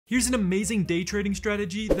Here's an amazing day trading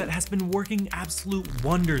strategy that has been working absolute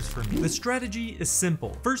wonders for me. The strategy is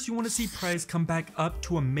simple. First, you want to see price come back up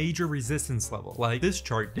to a major resistance level, like this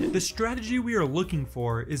chart did. The strategy we are looking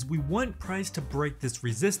for is we want price to break this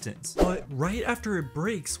resistance, but right after it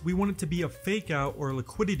breaks, we want it to be a fake out or a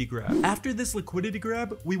liquidity grab. After this liquidity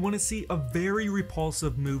grab, we want to see a very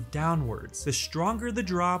repulsive move downwards. The stronger the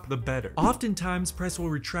drop, the better. Oftentimes, price will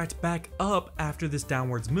retract back up after this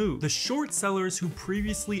downwards move. The short sellers who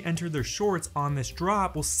previously entered their shorts on this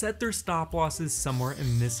drop will set their stop losses somewhere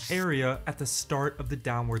in this area at the start of the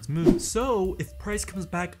downwards move. So if price comes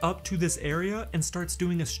back up to this area and starts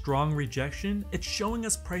doing a strong rejection, it's showing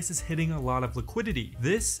us price is hitting a lot of liquidity.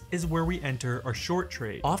 This is where we enter our short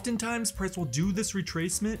trade. Oftentimes, price will do this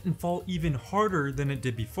retracement and fall even harder than it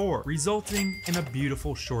did before, resulting in a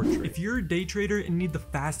beautiful short trade. If you're a day trader and need the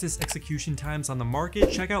fastest execution times on the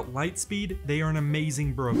market, check out Lightspeed. They are an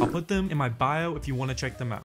amazing broker. I'll put them in my bio if you want to check them out.